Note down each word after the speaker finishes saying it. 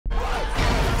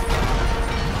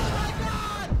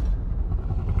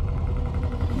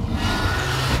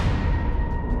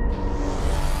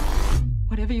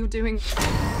whatever you're doing,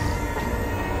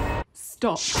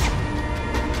 stop.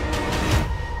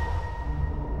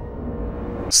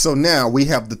 So now we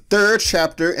have the third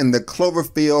chapter in the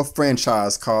Cloverfield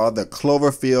franchise called the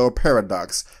Cloverfield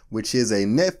Paradox, which is a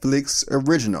Netflix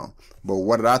original. But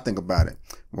what did I think about it?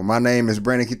 Well, my name is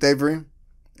Brandon Keith Avery,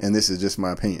 and this is just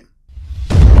my opinion.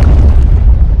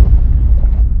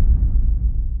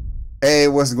 Hey,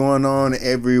 what's going on,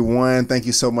 everyone? Thank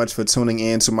you so much for tuning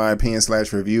in to my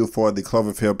opinion/review for the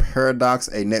Cloverfield Paradox,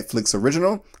 a Netflix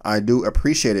original. I do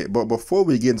appreciate it. But before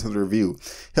we get into the review,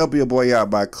 help your boy out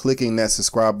by clicking that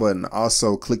subscribe button.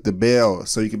 Also, click the bell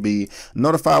so you can be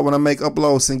notified when I make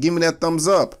uploads, and give me that thumbs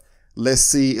up. Let's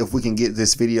see if we can get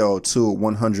this video to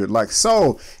 100 likes.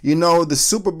 So, you know, the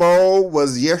Super Bowl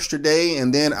was yesterday,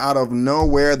 and then out of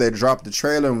nowhere, they dropped the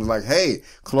trailer and was like, hey,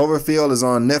 Cloverfield is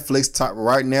on Netflix top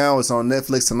right now. It's on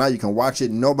Netflix tonight. You can watch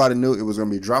it. Nobody knew it was going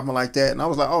to be dropping like that. And I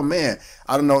was like, oh, man,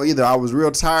 I don't know either. I was real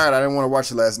tired. I didn't want to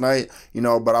watch it last night, you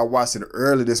know, but I watched it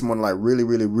early this morning, like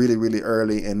really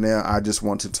early. And now I just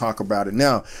want to talk about it.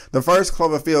 Now, the first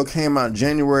Cloverfield came out in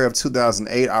January of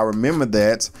 2008. I remember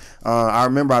that. I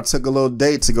remember I took a little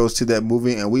date to go see that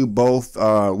movie, and we both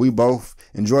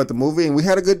enjoyed the movie, and we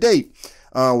had a good date.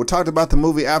 We talked about the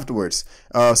movie afterwards.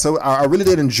 So I really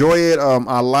did enjoy it.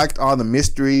 I liked all the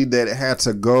mystery that it had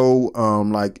to go,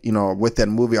 like, you know, with that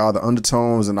movie, all the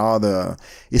undertones and all the,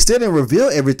 it still didn't reveal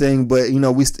everything, but, you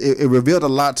know, it revealed a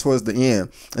lot towards the end.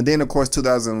 And then, of course,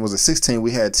 2016,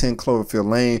 we had 10 Cloverfield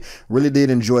Lane. Really did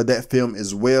enjoy that film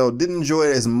as well. Didn't enjoy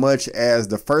it as much as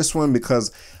the first one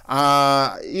because,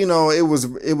 you know, it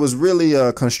was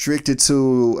really constricted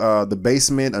to the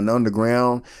basement and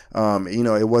underground. You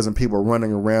know, it wasn't people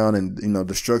running around and, you know,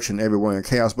 destruction everywhere and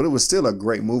chaos, but it was still a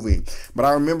great movie. But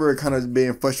I remember it kind of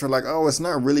being frustrated, like, oh, it's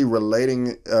not really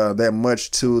relating that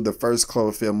much to the first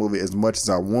Cloverfield movie as much as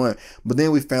I want. But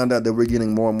then we found out that we're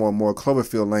getting more and more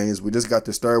Cloverfield Lanes. We just got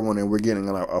this third one, and we're getting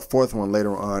a fourth one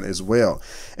later on as well.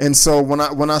 And so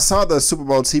when I saw the Super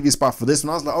Bowl TV spot for this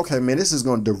one, I was like, okay, man, this is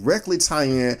going to directly tie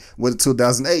in with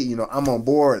 2008. You know, I'm on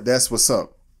board. That's what's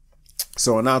up.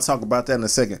 So, and I'll talk about that in a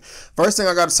second. First thing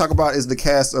I got to talk about is the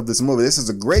cast of this movie. This is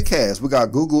a great cast. We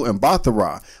got Gugu and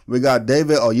Mbatha-Raw. We got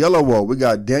David Oyelowo. We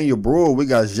got Daniel Bruhl. We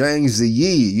got Zhang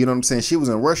Ziyi. You know what I'm saying? She was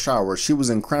in Rush Hour. She was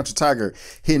in Crouching Tiger,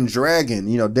 Hidden Dragon.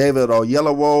 You know, David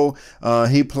Oyelowo,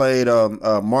 he played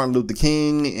Martin Luther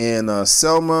King in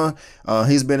Selma.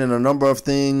 He's been in a number of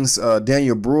things.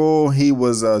 Daniel Bruhl, he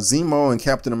was Zemo in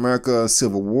Captain America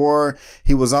Civil War.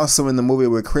 He was also in the movie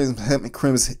with Chris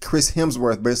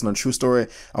Hemsworth, based on a true story.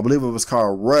 I believe it was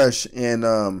called Rush. And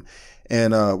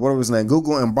what was his name?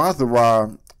 Gugu and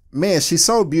Mbatha-Raw. Man, she's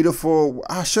so beautiful.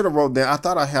 I should have wrote down. I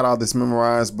thought I had all this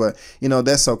memorized, but, you know,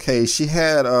 that's okay. She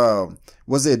had,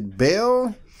 was it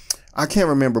Belle? I can't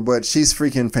remember, but she's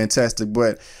freaking fantastic.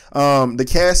 But the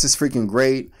cast is freaking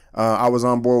great. I was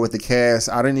on board with the cast.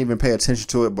 I didn't even pay attention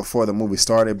to it before the movie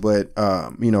started, but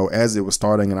you know, as it was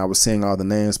starting and I was seeing all the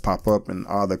names pop up and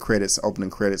all the credits, opening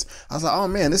credits, I was like, oh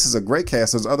man, this is a great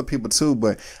cast. There's other people too,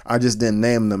 but I just didn't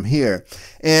name them here.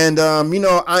 And you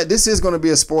know, this is going to be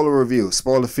a spoiler review,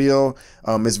 spoiler feel.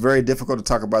 It's very difficult to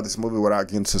talk about this movie without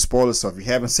getting to spoilers. So if you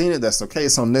haven't seen it, that's okay.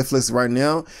 It's on Netflix right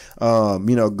now.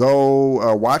 You know,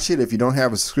 go watch it. If you don't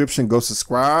have a subscription, go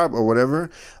subscribe or whatever.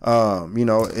 You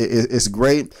know, it's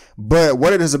great. But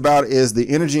what it is about is the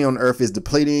energy on Earth is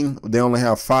depleting. They only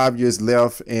have 5 years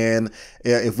left, and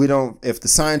if the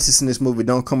scientists in this movie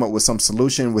don't come up with some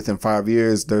solution within 5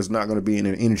 years, there's not going to be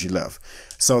any energy left.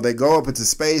 So they go up into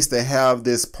space. They have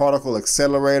this particle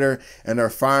accelerator, and they're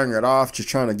firing it off, just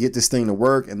trying to get this thing to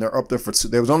work. And they're up there for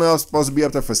they was only supposed to be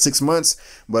up there for 6 months,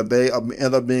 but they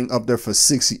end up being up there for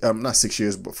not 6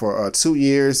 years, but for 2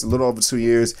 years, a little over 2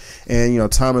 years. And you know,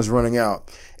 time is running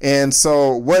out. And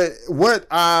so what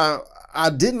I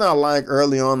did not like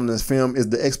early on in this film is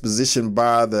the exposition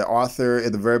by the author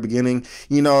at the very beginning.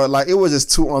 You know, like it was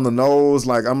just too on the nose.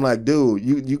 Like, I'm like,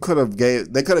 dude, they could have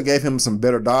gave him some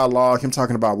better dialogue. Him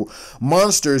talking about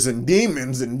monsters and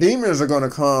demons are going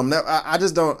to come. Now, I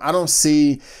don't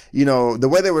see, you know, the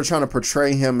way they were trying to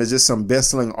portray him as just some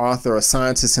best-selling author, a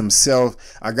scientist himself,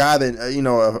 a guy that, you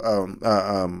know,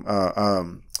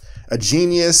 a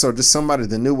genius or just somebody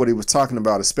that knew what he was talking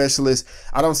about, a specialist.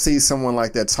 I don't see someone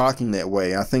like that talking that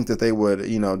way. I think that they would,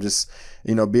 you know, just,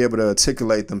 you know, be able to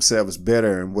articulate themselves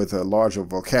better with a larger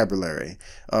vocabulary.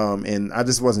 And I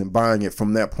just wasn't buying it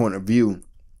from that point of view.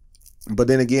 But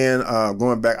then again,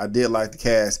 going back, I did like the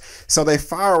cast. So they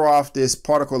fire off this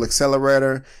particle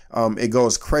accelerator. It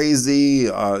goes crazy.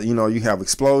 You know, you have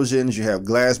explosions, you have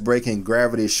glass breaking,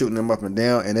 gravity shooting them up and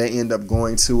down, and they end up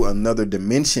going to another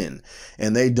dimension.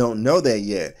 And they don't know that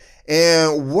yet.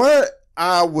 And what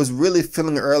I was really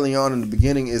feeling early on in the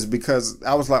beginning is because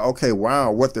I was like, okay,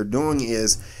 wow, what they're doing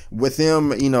is with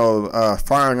them,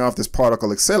 firing off this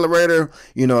particle accelerator,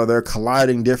 they're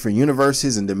colliding different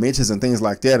universes and dimensions and things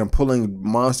like that, and pulling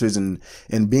monsters and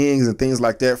beings and things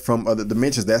like that from other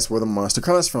dimensions. That's where the monster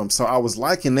comes from. So I was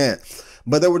liking that.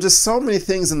 But there were just so many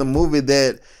things in the movie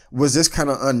that was just kind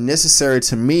of unnecessary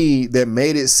to me, that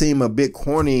made it seem a bit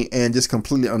corny and just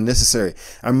completely unnecessary.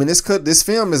 I mean, this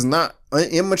film is not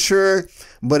immature,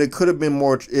 but it could have been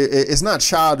more. It's not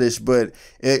childish, but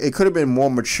it could have been more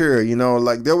mature.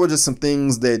 Like there were just some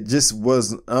things that just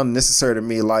was unnecessary to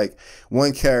me. Like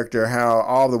one character, how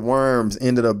all the worms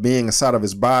ended up being inside of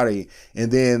his body,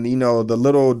 and then the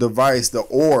little device, the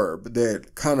orb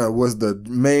that kind of was the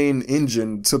main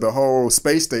engine to the whole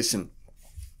space station,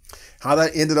 how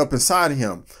that ended up inside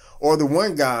him. Or the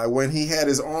one guy, when he had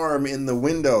his arm in the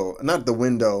window, not the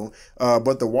window,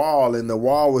 but the wall, and the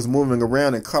wall was moving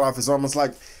around and cut off his arm. It's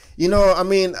like, I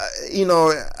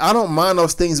don't mind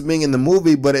those things being in the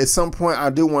movie, but at some point I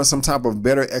do want some type of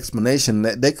better explanation.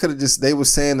 That they were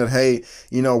saying that, hey,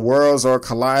 worlds are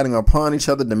colliding upon each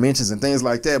other, dimensions and things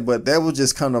like that. But that was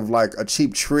just kind of like a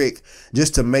cheap trick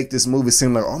just to make this movie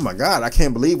seem like, oh my God, I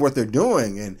can't believe what they're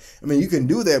doing. And I mean, you can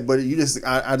do that, but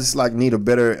I just like need a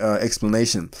better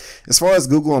explanation. As far as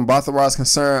Google and Mbatha-Raw is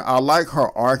concerned, I like her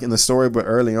arc in the story, but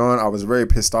early on I was very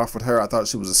pissed off with her. I thought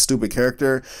she was a stupid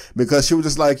character because she was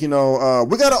just like, we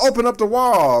got to open up the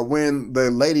wall, when the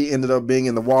lady ended up being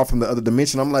in the wall from the other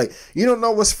dimension. I'm like, you don't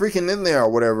know what's freaking in there or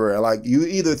whatever. Like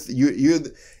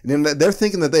they're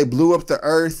thinking that they blew up the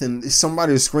earth and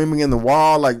somebody was screaming in the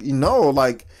wall. Like,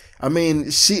 I mean,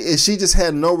 she just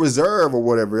had no reserve or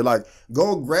whatever. Like,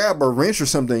 go grab a wrench or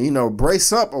something,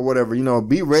 brace up or whatever,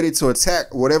 be ready to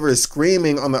attack whatever is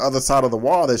screaming on the other side of the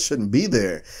wall that shouldn't be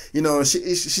there. She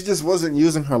just wasn't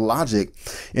using her logic,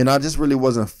 and I just really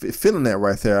wasn't feeling that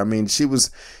right there. I mean, she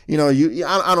was,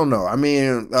 I don't know. I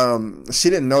mean, she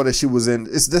didn't know that she was in,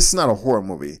 this is not a horror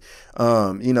movie.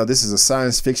 This is a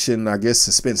science fiction, I guess,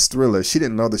 suspense thriller. She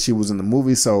didn't know that she was in the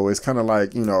movie, so it's kind of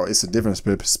like, it's a different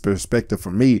perspective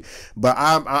for me. But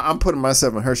I'm putting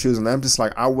myself in her shoes, and I'm just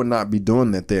like, I would not be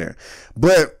doing that there.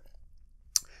 But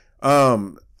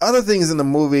other things in the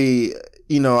movie,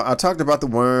 I talked about the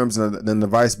worms and the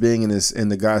device being in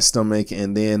the guy's stomach,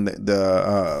 and then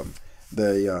the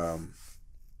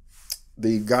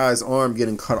guy's arm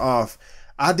getting cut off.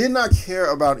 I did not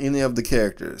care about any of the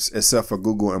characters except for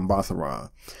Google and Mbatha-Raw.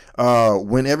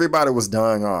 When everybody was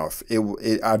dying off,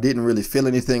 I didn't really feel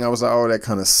anything. I was like, oh, that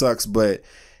kind of sucks. But,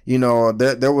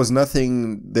 there was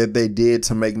nothing that they did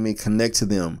to make me connect to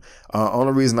them.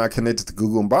 Only reason I connected to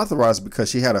Google and Mbatha-Raw is because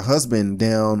she had a husband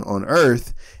down on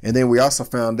Earth. And then we also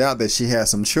found out that she had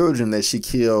some children that she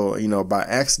killed, by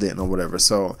accident or whatever.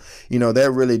 So,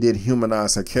 that really did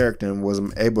humanize her character and was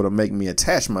able to make me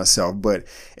attach myself. But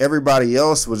everybody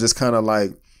else was just kind of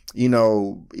like,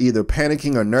 either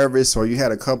panicking or nervous, or you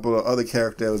had a couple of other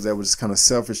characters that were just kind of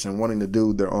selfish and wanting to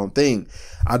do their own thing.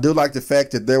 I do like the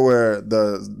fact that there were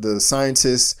the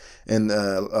scientists and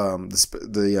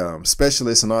the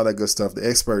specialists and all that good stuff, the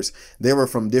experts. They were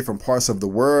from different parts of the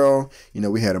world.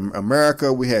 We had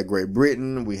America, we had Great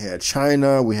Britain, we had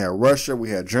China, we had Russia,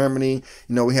 we had Germany.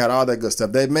 We had all that good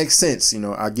stuff. That makes sense.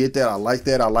 I get that. I like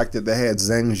that. I like that they had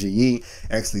Zhang Ziyi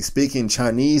actually speaking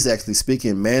Chinese, actually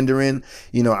speaking Mandarin.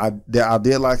 I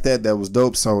did like that. That was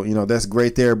dope. So, that's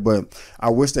great there. But I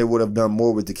wish they would have done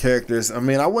more with the characters. I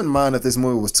mean, I wouldn't mind if this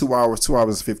movie was 2 hours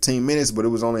and 15 minutes, but it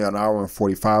was only an hour and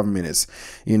 45 minutes,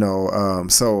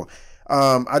 so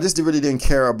I just really didn't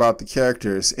care about the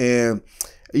characters. And,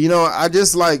 I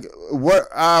just like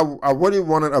I really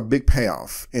wanted a big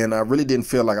payoff, and I really didn't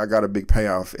feel like I got a big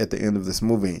payoff at the end of this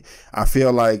movie. I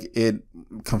feel like it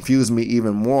confused me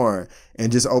even more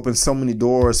and just opened so many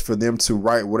doors for them to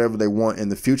write whatever they want in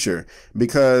the future,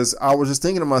 because I was just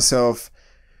thinking to myself,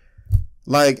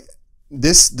 like,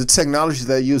 the technology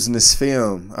they use in this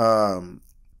film,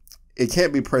 it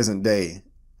can't be present day.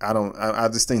 I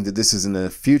just think that this is in the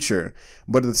future.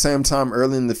 But at the same time,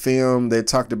 early in the film, they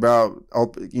talked about,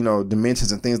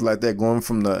 dimensions and things like that, going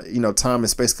from the, time and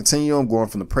space continuum, going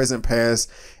from the present, past,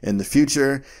 and the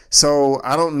future. So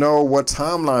I don't know what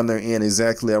timeline they're in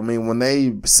exactly. I mean, when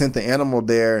they sent the animal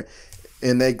there,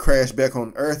 and they crash back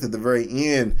on Earth at the very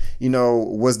end, you know,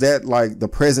 was that like the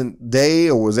present day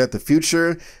or was that the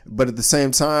future? But at the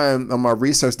same time, on my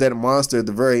research, that monster at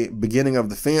the very beginning of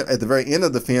the film, at the very end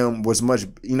of the film, was much,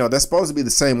 you know, that's supposed to be the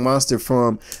same monster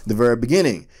from the very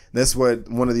beginning. That's what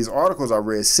one of these articles I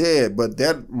read said, but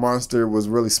that monster was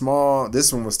really small.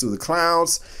 This one was through the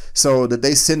clouds. So did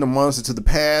they send the monster to the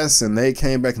past and they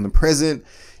came back in the present?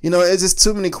 You know, it's just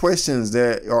too many questions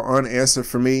that are unanswered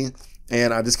for me,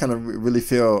 and I just kind of really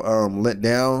feel let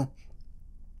down.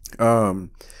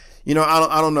 You know,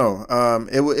 I don't know.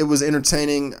 It was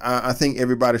entertaining. I think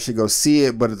everybody should go see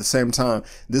it, but at the same time,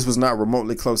 this was not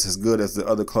remotely close as good as the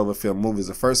other Cloverfield movies.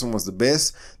 The first one was the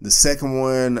best. The second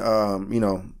one, you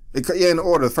know, in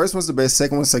order. The first one's the best.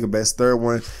 Second one's second best. Third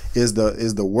one is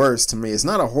the worst to me. It's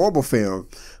not a horrible film,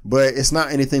 but it's not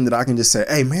anything that I can just say,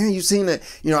 hey man, you seen it?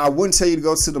 You know, I wouldn't tell you to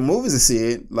go to the movies to see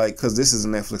it, like, because this is a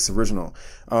Netflix original.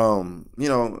 You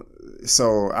know,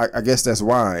 so I guess that's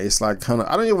why it's like kind of,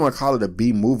 I don't even want to call it a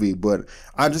B movie, but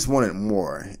I just wanted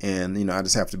more, and you know, I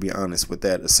just have to be honest with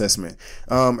that assessment.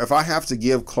 If I have to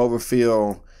give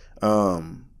Cloverfield,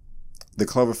 the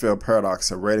Cloverfield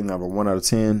Paradox, a rating of a 1 out of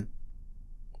 10.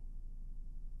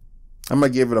 I'm going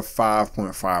to give it a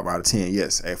 5.5 out of 10.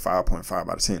 Yes, a 5.5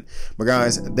 out of 10. But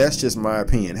guys, that's just my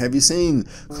opinion. Have you seen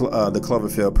the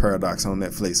Cloverfield Paradox on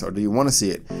Netflix, or do you want to see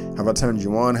it? Have I turned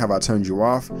you on? Have I turned you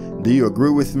off? Do you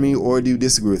agree with me or do you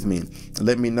disagree with me?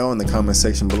 Let me know in the comment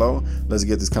section below. Let's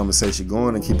get this conversation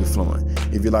going and keep it flowing.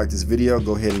 If you like this video,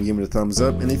 go ahead and give me the thumbs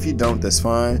up. And if you don't, that's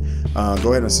fine.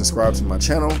 Go ahead and subscribe to my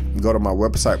channel. Go to my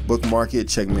website, bookmark it.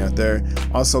 Check me out there.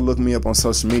 Also, look me up on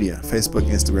social media, Facebook,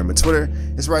 Instagram, and Twitter.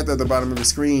 It's right there at the bottom of the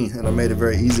screen, and I made it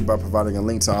very easy by providing a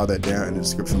link to all that down in the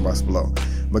description box below.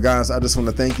 But guys, I just want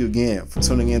to thank you again for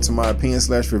tuning in to my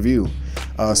opinion/review,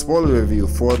 spoiler review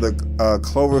for the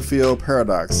Cloverfield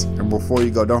Paradox. And before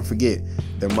you go, don't forget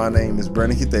that my name is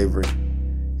Brandon Keith Avery,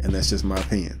 and that's just my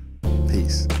opinion.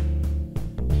 Peace.